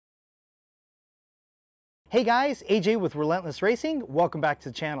Hey guys, AJ with Relentless Racing. Welcome back to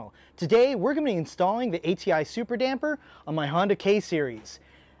the channel. Today we're going to be installing the ATI Super Damper on my Honda K series.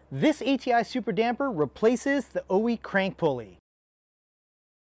 This ATI Super Damper replaces the OE crank pulley.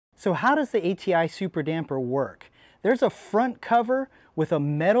 So how does the ATI Super Damper work? There's a front cover with a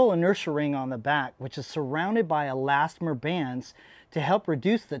metal inertia ring on the back, which is surrounded by elastomer bands to help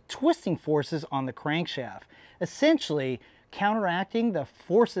reduce the twisting forces on the crankshaft, essentially counteracting the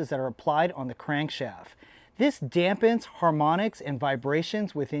forces that are applied on the crankshaft. This dampens harmonics and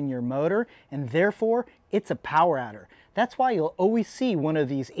vibrations within your motor, and therefore it's a power adder. That's why you'll always see one of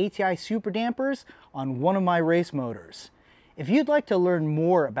these ATI Super Dampers on one of my race motors. If you'd like to learn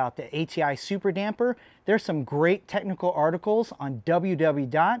more about the ATI Super Damper, there's some great technical articles on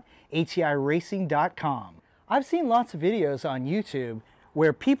www.atiracing.com. I've seen lots of videos on YouTube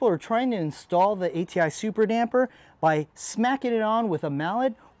where people are trying to install the ATI Super Damper by smacking it on with a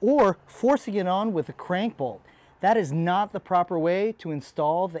mallet or forcing it on with a crank bolt. That is not the proper way to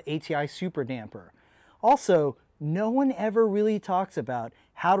install the ATI Super Damper. Also, no one ever really talks about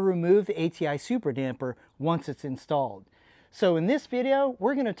how to remove the ATI Super Damper once it's installed. So in this video,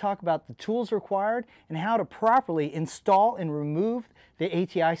 we're going to talk about the tools required and how to properly install and remove the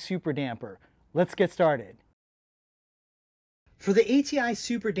ATI Super Damper. Let's get started. For the ATI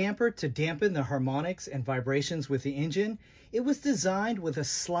Super Damper to dampen the harmonics and vibrations with the engine, it was designed with a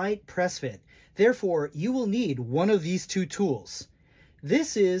slight press fit. Therefore, you will need one of these two tools.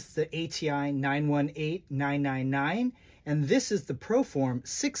 This is the ATI 918999, and this is the Proform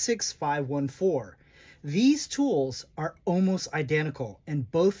 66514. These tools are almost identical and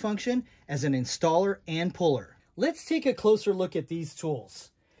both function as an installer and puller. Let's take a closer look at these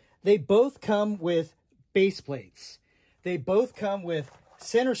tools. They both come with base plates. They both come with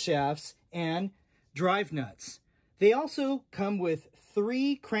center shafts and drive nuts. They also come with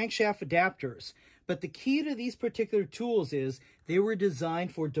 3 crankshaft adapters, but the key to these particular tools is they were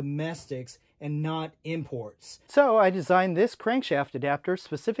designed for domestics and not imports. So I designed this crankshaft adapter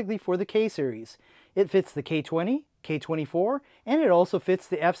specifically for the K series. It fits the K20, K24, and it also fits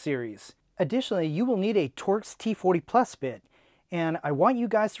the F series. Additionally, you will need a Torx T40 Plus bit. And I want you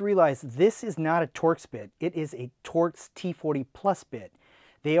guys to realize this is not a Torx bit. It is a Torx T40 Plus bit.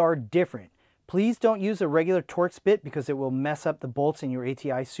 They are different. Please don't use a regular Torx bit because it will mess up the bolts in your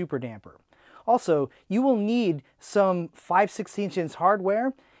ATI Super Damper. Also, you will need some 5/16"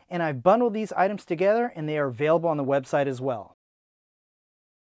 hardware, and I've bundled these items together and they are available on the website as well.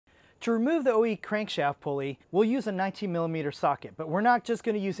 To remove the OE crankshaft pulley, we'll use a 19mm socket, but we're not just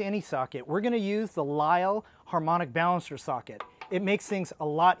going to use any socket. We're going to use the Lyle harmonic balancer socket. It makes things a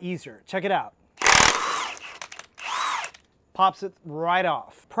lot easier. Check it out. Pops it right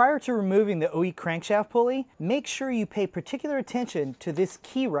off. Prior to removing the OE crankshaft pulley, make sure you pay particular attention to this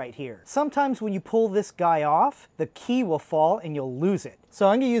key right here. Sometimes when you pull this guy off, the key will fall and you'll lose it. So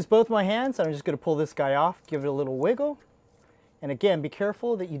I'm going to use both my hands. I'm just going to pull this guy off, give it a little wiggle. And again, be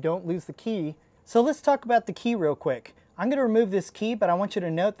careful that you don't lose the key. So let's talk about the key real quick. I'm going to remove this key, but I want you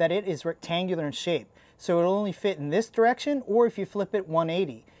to note that it is rectangular in shape. So it'll only fit in this direction, or if you flip it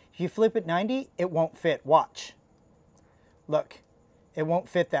 180. If you flip it 90, it won't fit. Watch. Look, it won't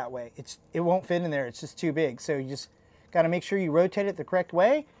fit that way. It won't fit in there. It's just too big. So you just got to make sure you rotate it the correct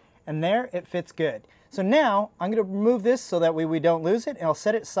way, and there it fits good. So now I'm going to remove this so that way we don't lose it, and I'll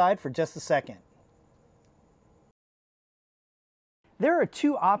set it aside for just a second. There are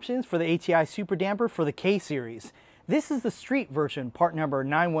 2 options for the ATI Super Damper for the K series. This is the street version, part number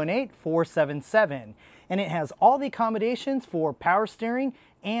 918477, and it has all the accommodations for power steering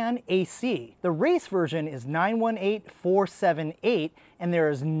and AC. The race version is 918478, and there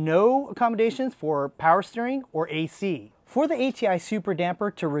is no accommodations for power steering or AC. For the ATI Super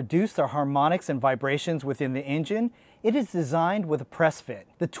Damper to reduce the harmonics and vibrations within the engine, it is designed with a press fit.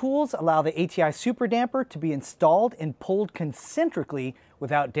 The tools allow the ATI Super Damper to be installed and pulled concentrically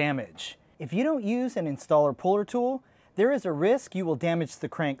without damage. If you don't use an installer puller tool, there is a risk you will damage the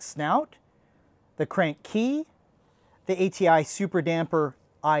crank snout, the crank key, the ATI Super Damper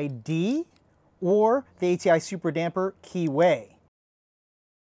ID, or the ATI Super Damper keyway.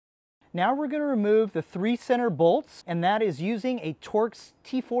 Now we're going to remove the 3 center bolts, and that is using a Torx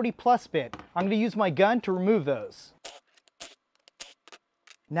T40 Plus bit. I'm going to use my gun to remove those.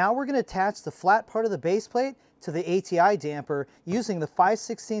 Now we're going to attach the flat part of the base plate to the ATI damper using the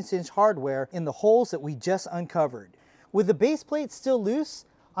 5/16" hardware in the holes that we just uncovered. With the base plate still loose,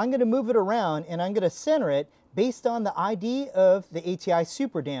 I'm going to move it around and I'm going to center it based on the ID of the ATI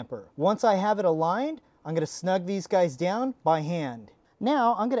Super Damper. Once I have it aligned, I'm going to snug these guys down by hand.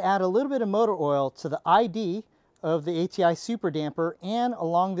 Now I'm going to add a little bit of motor oil to the ID of the ATI Super Damper and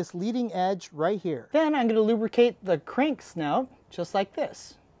along this leading edge right here. Then I'm going to lubricate the crank snout just like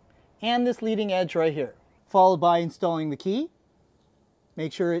this, and this leading edge right here. Followed by installing the key.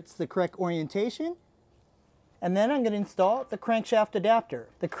 Make sure it's the correct orientation. And then I'm going to install the crankshaft adapter.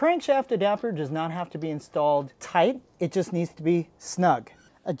 The crankshaft adapter does not have to be installed tight, it just needs to be snug.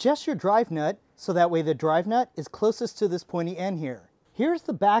 Adjust your drive nut so that way the drive nut is closest to this pointy end here. Here's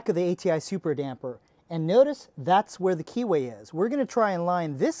the back of the ATI Super Damper, and notice that's where the keyway is. We're going to try and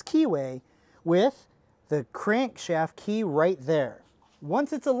line this keyway with the crankshaft key right there.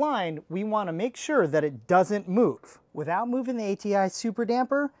 Once it's aligned, we want to make sure that it doesn't move. Without moving the ATI Super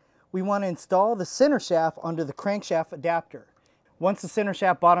Damper, we want to install the center shaft under the crankshaft adapter. Once the center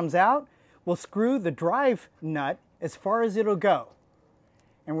shaft bottoms out, we'll screw the drive nut as far as it'll go.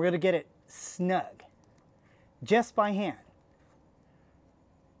 And we're going to get it snug, just by hand.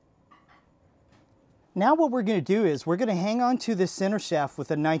 Now what we're going to do is we're going to hang on to this center shaft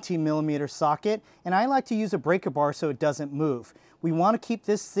with a 19mm socket, and I like to use a breaker bar so it doesn't move. We want to keep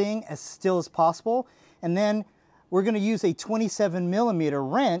this thing as still as possible, and then we're going to use a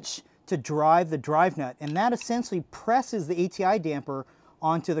 27mm wrench to drive the drive nut, and that essentially presses the ATI damper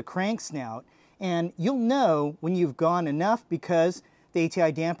onto the crank snout, and you'll know when you've gone enough because the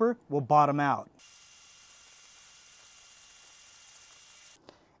ATI damper will bottom out.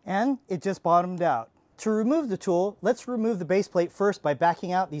 And it just bottomed out. To remove the tool, let's remove the base plate first by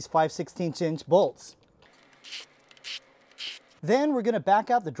backing out these 5/16" bolts. Then we're going to back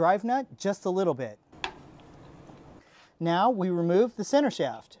out the drive nut just a little bit. Now we remove the center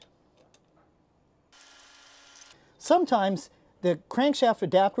shaft. Sometimes the crankshaft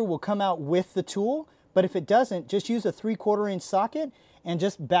adapter will come out with the tool, but if it doesn't, just use a 3/4 inch socket and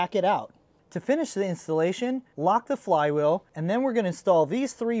just back it out. To finish the installation, lock the flywheel, and then we're going to install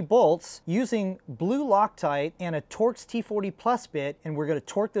these 3 bolts using blue Loctite and a Torx T40 Plus bit, and we're going to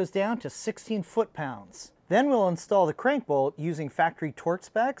torque those down to 16 foot-pounds. Then we'll install the crank bolt using factory torque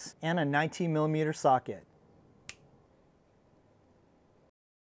specs and a 19mm socket.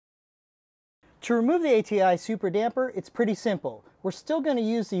 To remove the ATI Super Damper, it's pretty simple. We're still going to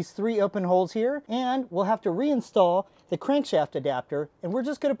use these 3 open holes here, and we'll have to reinstall the crankshaft adapter, and we're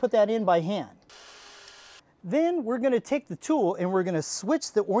just going to put that in by hand. Then we're going to take the tool and we're going to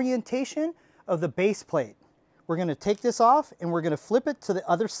switch the orientation of the base plate. We're going to take this off and we're going to flip it to the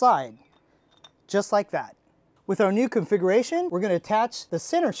other side, just like that. With our new configuration, we're going to attach the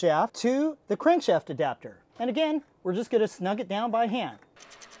center shaft to the crankshaft adapter. And again, we're just going to snug it down by hand.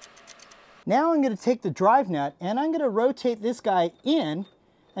 Now I'm going to take the drive nut and I'm going to rotate this guy in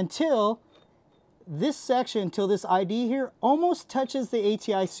until this section, until this ID here, almost touches the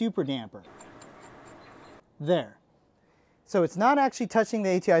ATI Super Damper. There. So it's not actually touching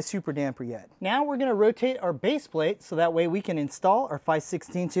the ATI Super Damper yet. Now we're going to rotate our base plate so that way we can install our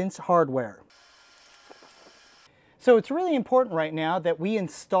 5/16" hardware. So it's really important right now that we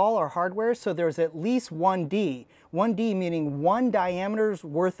install our hardware so there's at least 1D. 1D meaning 1 diameter's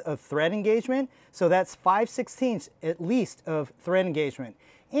worth of thread engagement. So that's 5/16 at least of thread engagement.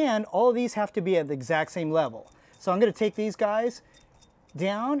 And all of these have to be at the exact same level. So I'm going to take these guys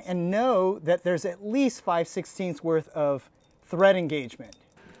down and know that there's at least 5/16 worth of thread engagement.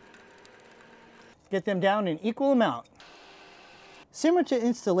 Get them down in equal amount. Similar to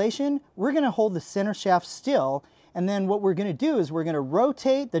installation, we're going to hold the center shaft still, and then what we're going to do is we're going to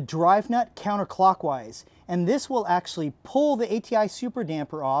rotate the drive nut counterclockwise, and this will actually pull the ATI Super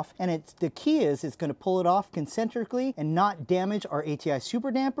Damper off, and the key is it's going to pull it off concentrically and not damage our ATI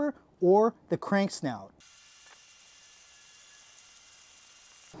Super Damper or the crank snout.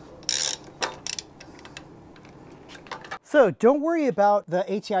 So don't worry about the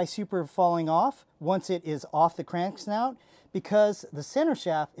ATI Super falling off once it is off the crank snout, because the center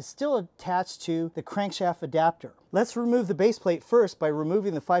shaft is still attached to the crankshaft adapter. Let's remove the base plate first by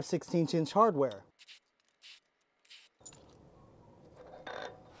removing the 5/16" hardware.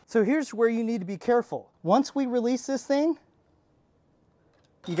 So here's where you need to be careful. Once we release this thing,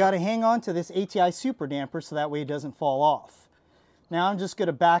 you got to hang on to this ATI Super Damper so that way it doesn't fall off. Now I'm just going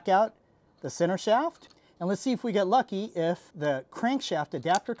to back out the center shaft, and let's see if we get lucky if the crankshaft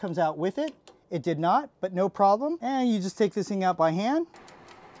adapter comes out with it. It did not, but no problem. And you just take this thing out by hand,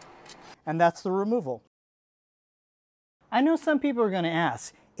 and that's the removal. I know some people are going to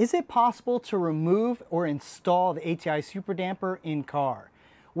ask, is it possible to remove or install the ATI Super Damper in car?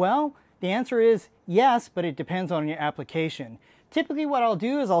 Well, the answer is yes, but it depends on your application. Typically what I'll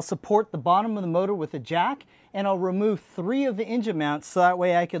do is I'll support the bottom of the motor with a jack, and I'll remove 3 of the engine mounts so that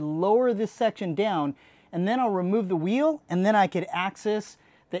way I could lower this section down, and then I'll remove the wheel, and then I could access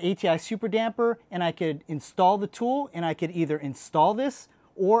the ATI Super Damper and I could install the tool, and I could either install this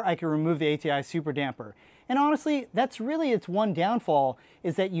or I could remove the ATI Super Damper. And honestly, that's really its one downfall,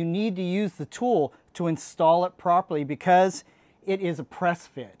 is that you need to use the tool to install it properly because it is a press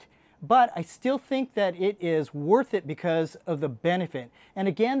fit. But I still think that it is worth it because of the benefit. And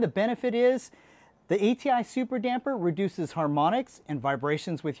again, the benefit is the ATI Super Damper reduces harmonics and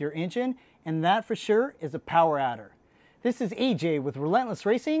vibrations with your engine, and that for sure is a power adder. This is AJ with Relentless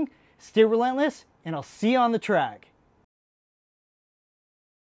Racing. Stay relentless, and I'll see you on the track.